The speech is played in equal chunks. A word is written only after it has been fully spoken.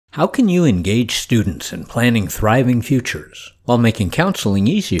How can you engage students in planning thriving futures while making counseling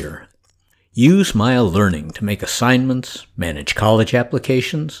easier? Use MaiaLearning to make assignments, manage college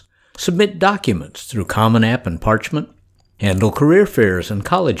applications, submit documents through Common App and Parchment, handle career fairs and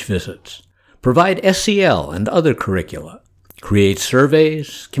college visits, provide SEL and other curricula, create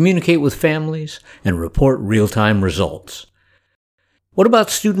surveys, communicate with families, and report real-time results. What about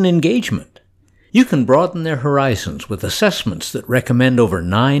student engagement? You can broaden their horizons with assessments that recommend over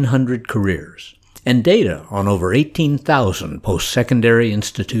 900 careers and data on over 18,000 post-secondary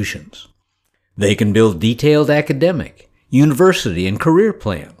institutions. They can build detailed academic, university, and career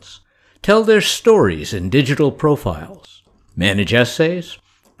plans, tell their stories in digital profiles, manage essays,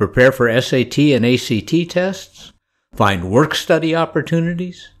 prepare for SAT and ACT tests, find work-study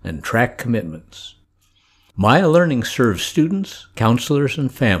opportunities, and track commitments. MaiaLearning serves students, counselors, and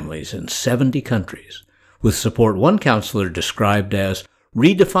families in 70 countries, with support one counselor described as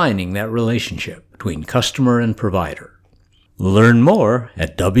redefining that relationship between customer and provider. Learn more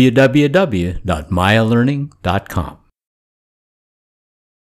at www.maialearning.com.